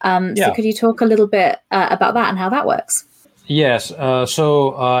 So could you talk a little bit about that and how that works? Yes.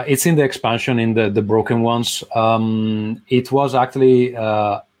 So it's in the expansion, in the Broken Ones. It was actually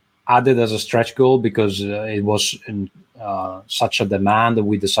added as a stretch goal because it was such a demand that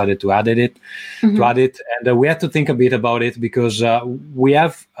we decided to add it. And we had to think a bit about it because we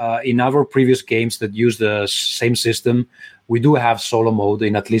have in our previous games that use the same system, we do have solo mode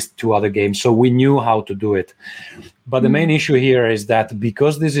in at least 2 other games, so we knew how to do it. But the main issue here is that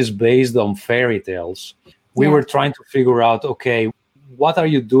because this is based on fairy tales, we were trying to figure out, okay, what are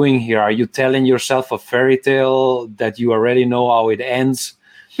you doing here? Are you telling yourself a fairy tale that you already know how it ends?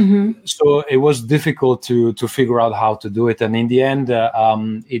 So it was difficult to figure out how to do it. And in the end,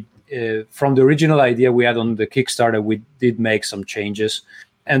 from the original idea we had on the Kickstarter, we did make some changes.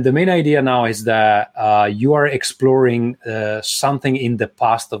 And the main idea now is that you are exploring something in the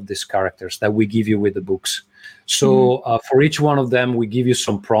past of these characters that we give you with the books. So for each one of them, we give you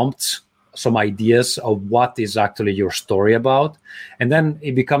some prompts, some ideas of what is actually your story about. And then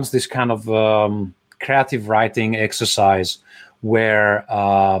it becomes this kind of creative writing exercise where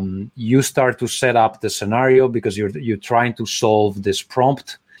you start to set up the scenario because you're trying to solve this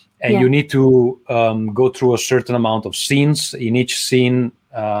prompt, and you need to go through a certain amount of scenes. In each scene,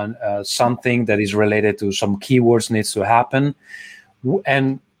 something that is related to some keywords needs to happen,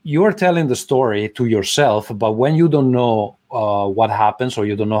 and you're telling the story to yourself. But when you don't know what happens or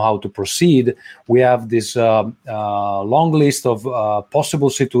you don't know how to proceed, we have this long list of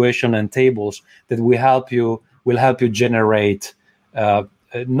possible situation and tables that will help you generate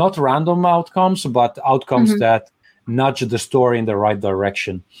not random outcomes, but outcomes that nudge the story in the right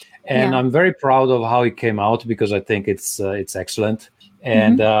direction. And I'm very proud of how it came out because I think it's excellent.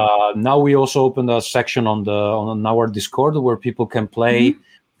 And now we also opened a section on our Discord where people can play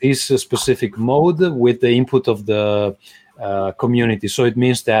this specific mode with the input of the community. So it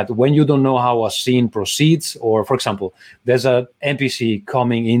means that when you don't know how a scene proceeds, or for example, there's an NPC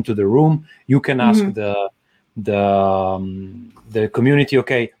coming into the room, you can ask the community,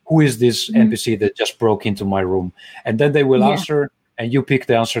 okay, who is this NPC that just broke into my room? And then they will answer, and you pick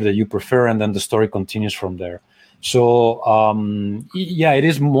the answer that you prefer, and then the story continues from there. So it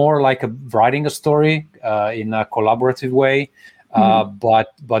is more like writing a story in a collaborative way,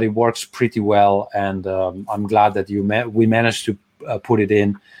 but it works pretty well, and I'm glad that we managed to put it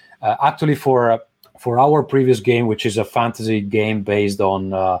in. Actually, for our previous game, which is a fantasy game based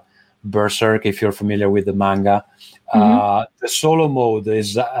on Berserk, if you're familiar with the manga, the solo mode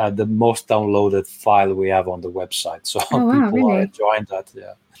is the most downloaded file we have on the website. So people are enjoying that.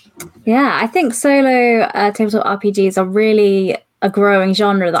 Yeah, I think solo tabletop RPGs are really a growing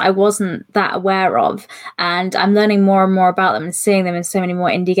genre that I wasn't that aware of, and I'm learning more and more about them and seeing them in so many more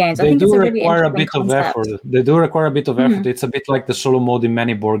indie games. I think it's a really interesting concept. They do require a bit of effort. It's a bit like the solo mode in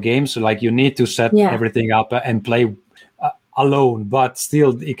many board games. So, like, you need to set everything up and play alone, but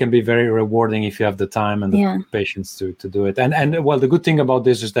still it can be very rewarding if you have the time and the patience to do it. And well, the good thing about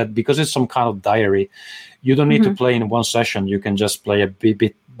this is that because it's some kind of diary, you don't need to play in one session. You can just play a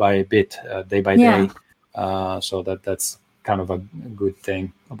bit by bit, day by day. So that's kind of a good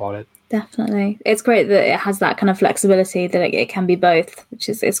thing about it. Definitely. It's great that it has that kind of flexibility, that it can be both, which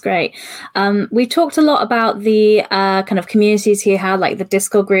is great. We've talked a lot about the kind of communities you have, like the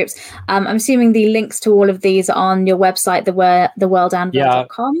Discord groups. I'm assuming the links to all of these are on your website,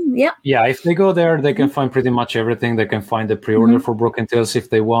 theworldanvil.com. Yeah, if they go there, they can find pretty much everything. They can find the pre-order for Broken Tales if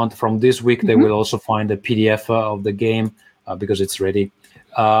they want. From this week, they will also find the PDF of the game because it's ready.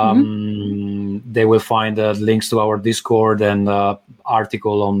 They will find links to our Discord and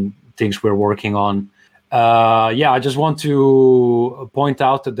article on things we're working on. I just want to point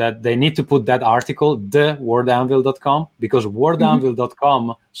out that they need to put that article, theworldanvil.com, because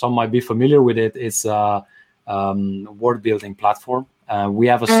worldanvil.com, some might be familiar with it. It's a word building platform. We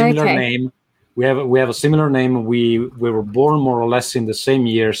have a similar name. We have a similar name. We were born more or less in the same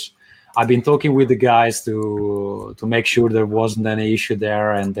years. I've been talking with the guys to make sure there wasn't any issue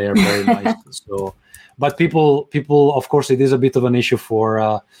there, and they're very nice. So, but people, of course, it is a bit of an issue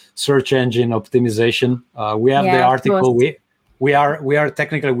for search engine optimization. We have the article. We are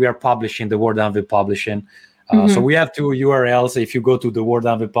technically we are publishing the Word Anvil publishing. So we have two URLs. If you go to the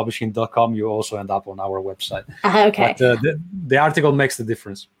worldanvilpublishing.com, you also end up on our website. Okay. But the article makes the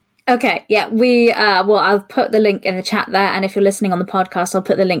difference. Okay, yeah, I'll put the link in the chat there, and if you're listening on the podcast, I'll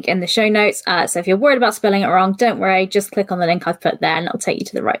put the link in the show notes. So if you're worried about spelling it wrong, don't worry, just click on the link I've put there and it'll take you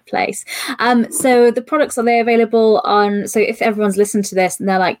to the right place. So the products, are they available on, so if everyone's listened to this and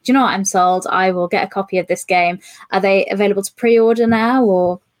they're like, do you know what, I'm sold, I will get a copy of this game, are they available to pre-order now,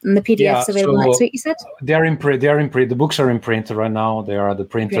 or and the PDF's available next week, you said? They're in print. The books are in print right now. They are at the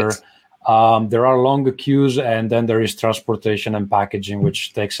printer. Great. There are longer queues, and then there is transportation and packaging,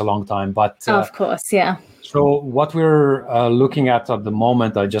 which takes a long time. But of course, yeah. So what we're looking at the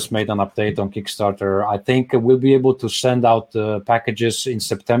moment, I just made an update on Kickstarter. I think we'll be able to send out the packages in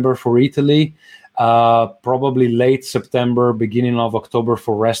September for Italy, probably late September, beginning of October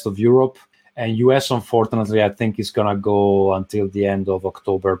for rest of Europe. And US, unfortunately, I think is going to go until the end of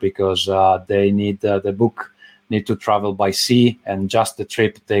October because they need the book need to travel by sea, and just the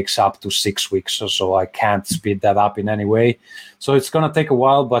trip takes up to 6 weeks. So I can't speed that up in any way. So it's going to take a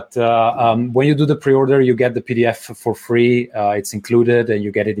while, but when you do the pre-order, you get the PDF for free. It's included and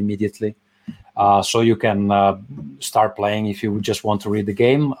you get it immediately. So you can start playing if you just want to read the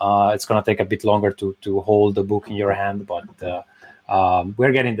game. It's going to take a bit longer to hold the book in your hand, but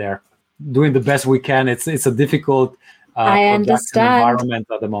we're getting there. Doing the best we can. It's a difficult I understand environment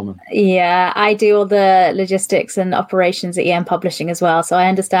at the moment. Yeah, I do all the logistics and operations at EM Publishing as well, so I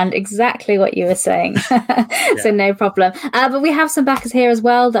understand exactly what you were saying. So no problem. But we have some backers here as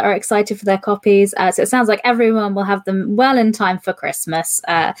well that are excited for their copies. So it sounds like everyone will have them well in time for Christmas.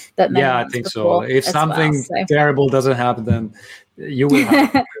 I think so. If something terrible doesn't happen, then you will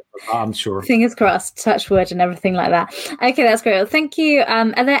have it, I'm sure. Fingers crossed, touch wood and everything like that. Okay, that's great. Well, thank you.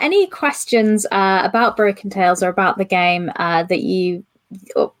 Are there any questions about Broken Tales or about the game that you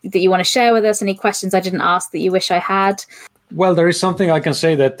want to share with us? Any questions I didn't ask that you wish I had? Well, there is something I can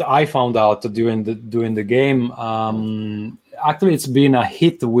say that I found out doing the game. Actually, it's been a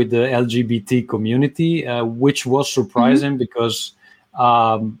hit with the LGBT community, which was surprising because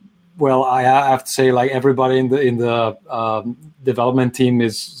well, I have to say, like, everybody in the development team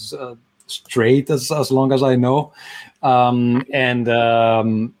is straight as long as I know,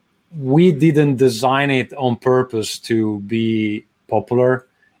 and we didn't design it on purpose to be popular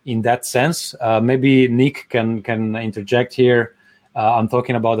in that sense. Maybe Nique can interject here. I'm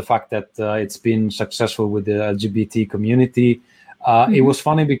talking about the fact that it's been successful with the LGBT community. It was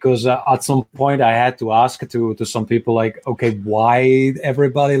funny because at some point I had to ask to some people, like, okay, why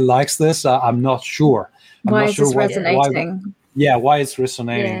everybody likes this? I'm not sure. Why is this resonating? Why it's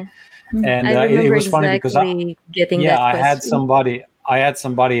resonating? And I remember it was funny because getting that question. I had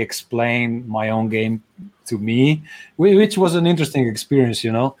somebody explain my own game to me, which was an interesting experience,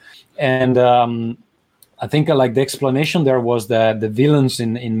 And I think like the explanation there was that the villains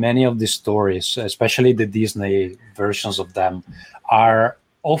in many of these stories, especially the Disney versions of them, are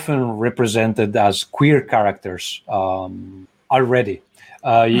often represented as queer characters already.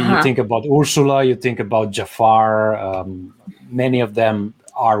 You think about Ursula, you think about Jafar. Many of them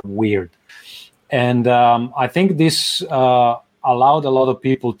are weird, and I think this allowed a lot of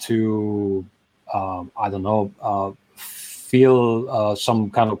people to, feel some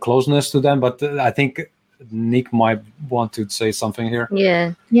kind of closeness to them. But I think Nick might want to say something here.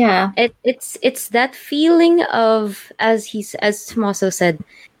 Yeah. It's that feeling of, as Tommaso said,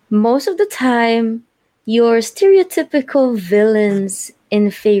 most of the time your stereotypical villains in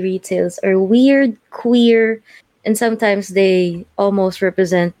fairy tales are weird, queer, and sometimes they almost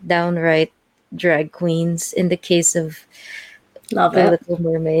represent downright drag queens in the case of The Little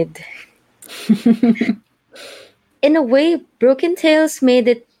Mermaid. In a way, Broken Tales made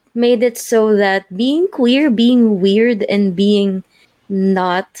it so that being queer, being weird, and being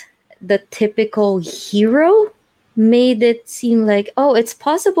not the typical hero made it seem like, oh, it's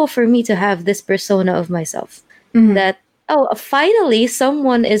possible for me to have this persona of myself. That, finally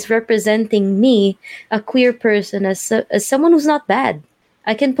someone is representing me, a queer person, as someone who's not bad.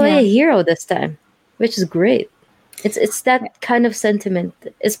 I can play a hero this time, which is great. It's that kind of sentiment,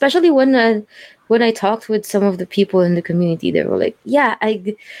 especially when I talked with some of the people in the community. They were like,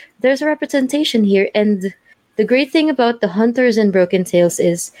 there's a representation here. And the great thing about the hunters in Broken Tales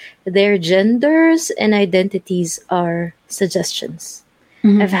is their genders and identities are suggestions.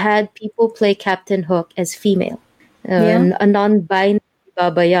 I've had people play Captain Hook as female, a non-binary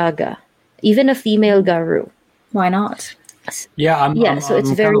Baba Yaga, even a female Garu. Why not? Yeah, I'm kind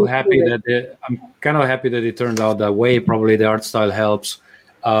of happy that it turned out that way. Probably the art style helps.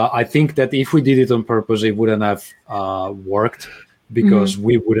 I think that if we did it on purpose, it wouldn't have worked because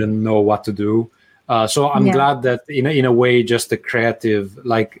we wouldn't know what to do. So I'm glad that in a way, just the creative,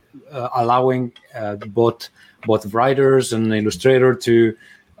 like allowing both writers and illustrator to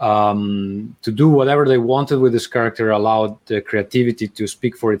do whatever they wanted with this character, allowed the creativity to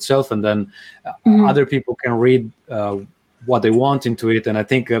speak for itself, and then other people can read what they want into it. And I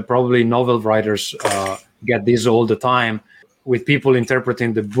think probably novel writers get this all the time, with people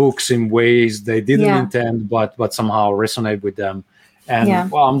interpreting the books in ways they didn't intend, but somehow resonate with them. And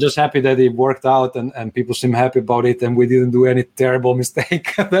well, I'm just happy that it worked out, and people seem happy about it, and we didn't do any terrible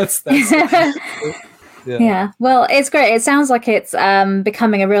mistake. that's Yeah, well, it's great. It sounds like it's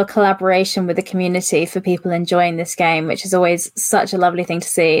becoming a real collaboration with the community for people enjoying this game, which is always such a lovely thing to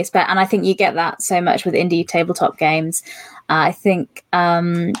see. And I think you get that so much with indie tabletop games. I think,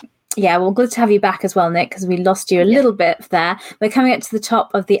 well, good to have you back as well, Nick, because we lost you a little bit there. We're coming up to the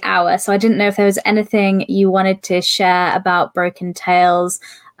top of the hour, so I didn't know if there was anything you wanted to share about Broken Tales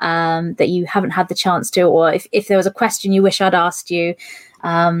that you haven't had the chance to, or if there was a question you wish I'd asked you.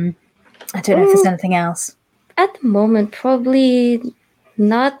 I don't know if there's anything else. At the moment, probably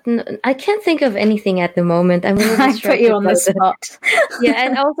not. I can't think of anything at the moment. I'm a little distracted. I put you on the spot.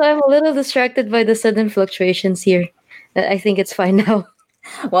 And also I'm a little distracted by the sudden fluctuations here. I think it's fine now.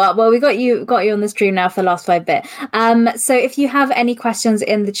 Well, we got you on the stream now for the last 5 bit. So if you have any questions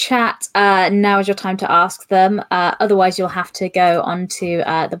in the chat, now is your time to ask them. Otherwise, you'll have to go onto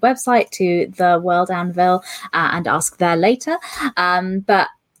the website to the World Anvil and ask there later. But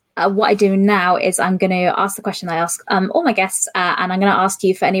what I do now is I'm going to ask the question I ask all my guests, and I'm going to ask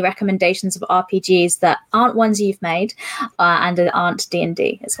you for any recommendations of RPGs that aren't ones you've made and aren't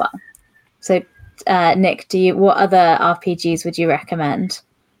D&D as well. So, Nick, what other RPGs would you recommend?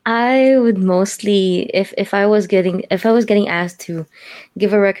 I would mostly, if I was getting asked to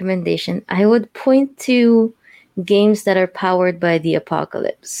give a recommendation, I would point to games that are powered by the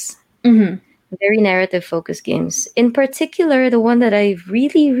apocalypse. Very narrative-focused games. In particular, the one that I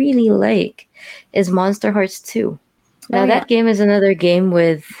really, really like is Monster Hearts 2. Now, that game is another game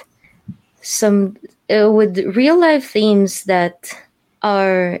with some with real-life themes that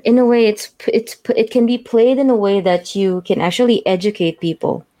are, in a way, it can be played in a way that you can actually educate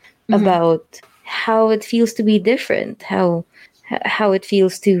people about how it feels to be different, how it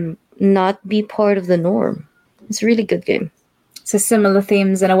feels to not be part of the norm. It's a really good game. So similar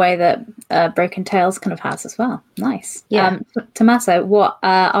themes in a way that Broken Tales kind of has as well. Nice. Yeah. Tommaso, what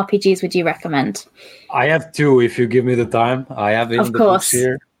RPGs would you recommend? I have 2 if you give me the time. I have in the books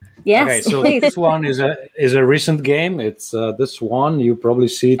here. Yes. Okay, so this one is a recent game. It's this one. You probably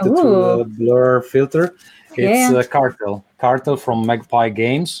see it through the blur filter. It's Cartel from Magpie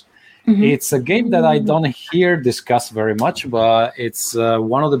Games. It's a game that I don't hear discussed very much, but it's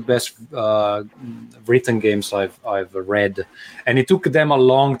one of the best written games I've read, and it took them a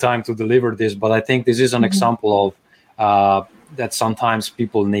long time to deliver this. But I think this is an example of that sometimes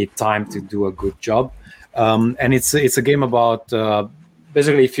people need time to do a good job, and it's a game about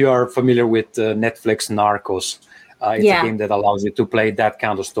basically, if you are familiar with Netflix Narcos, it's a game that allows you to play that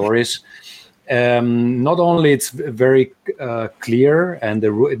kind of stories. Not only it's very clear, and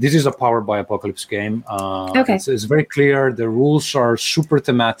this is a Powered by Apocalypse game. It's very clear. The rules are super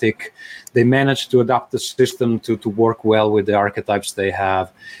thematic. They manage to adapt the system to work well with the archetypes they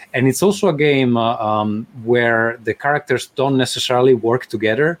have. And it's also a game where the characters don't necessarily work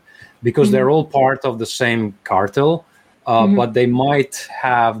together because they're all part of the same cartel, but they might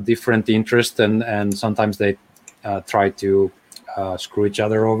have different interests, and sometimes they try to screw each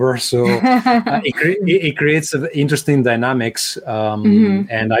other over, so it creates interesting dynamics.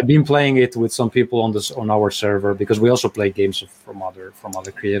 And I've been playing it with some people on our server, because we also play games from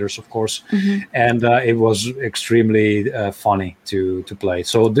other creators, of course. And it was extremely funny to play.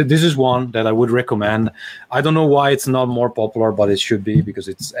 So this is one that I would recommend. I don't know why it's not more popular, but it should be, because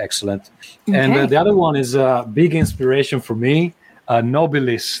it's excellent. And the other one is a big inspiration for me.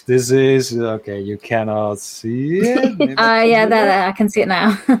 Nobilis. This is you cannot see it. There, I can see it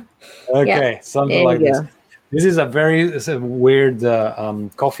now. Something like this. This is a weird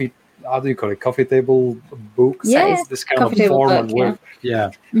coffee. How do you call it? Coffee table book. It's this kind of format.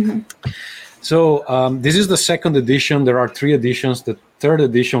 So this is the second edition. There are 3 editions. The third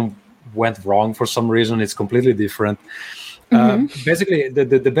edition went wrong for some reason. It's completely different. Basically,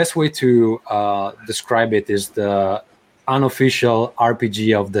 the best way to describe it is the unofficial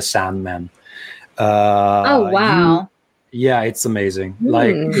RPG of the Sandman. Wow. It's amazing.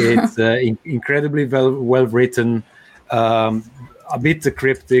 Like, it's incredibly well written, a bit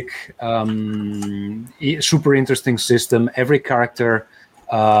cryptic, super interesting system. Every character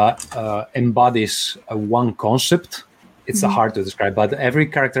embodies one concept. It's hard to describe, but every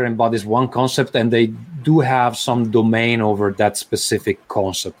character embodies one concept, and they do have some domain over that specific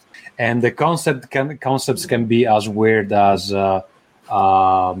concept. And the concepts can be as weird as I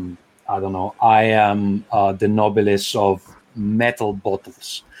don't know. I am the Nobilis of metal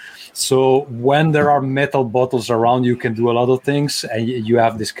bottles. So when there are metal bottles around, you can do a lot of things, and you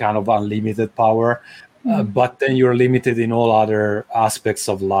have this kind of unlimited power. But then you're limited in all other aspects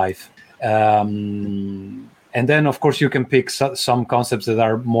of life. And then, of course, you can pick some concepts that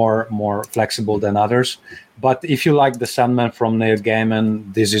are more flexible than others. But if you like the Sandman from Neil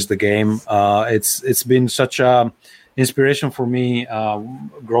Gaiman, this is the game. It's been such a inspiration for me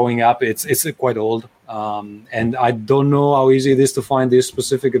growing up. It's quite old, and I don't know how easy it is to find this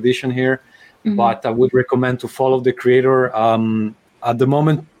specific edition here. But I would recommend to follow the creator. At the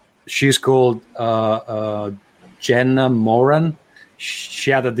moment, she's called Jenna Moran. She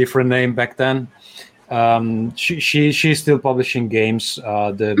had a different name back then. She's still publishing games.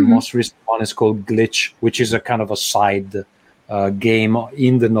 The most recent one is called Glitch, which is a kind of a side game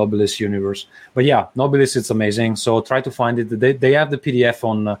in the Nobilis universe. But Nobilis, it's amazing. So try to find it. They have the PDF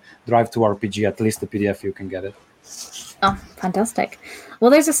on Drive to RPG. At least the PDF, you can get it. Oh, fantastic.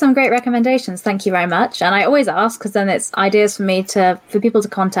 Well, those are some great recommendations. Thank you very much. And I always ask, because then it's ideas for me for people to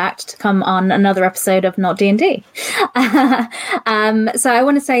contact to come on another episode of Not D&D. So I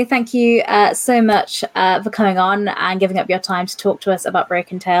want to say thank you so much for coming on and giving up your time to talk to us about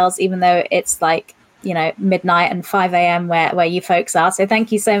Broken Tales, even though it's like, midnight and 5 a.m. where you folks are. So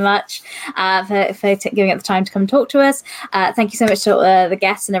thank you so much for giving up the time to come talk to us. Thank you so much to the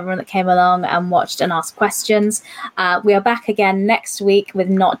guests and everyone that came along and watched and asked questions. We are back again next week with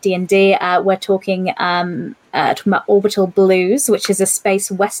Not D&D. We're talking about Orbital Blues, which is a space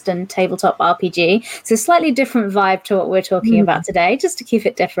western tabletop RPG. So slightly different vibe to what we're talking about today, just to keep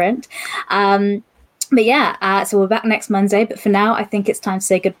it different. But so we're back next Monday. But for now, I think it's time to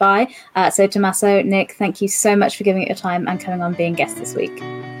say goodbye. So Tommaso, Nick, thank you so much for giving it your time and coming on being guests this week.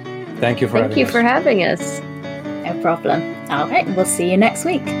 Thank you for having us. Thank you for having us. No problem. All right, we'll see you next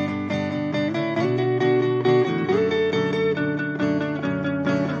week.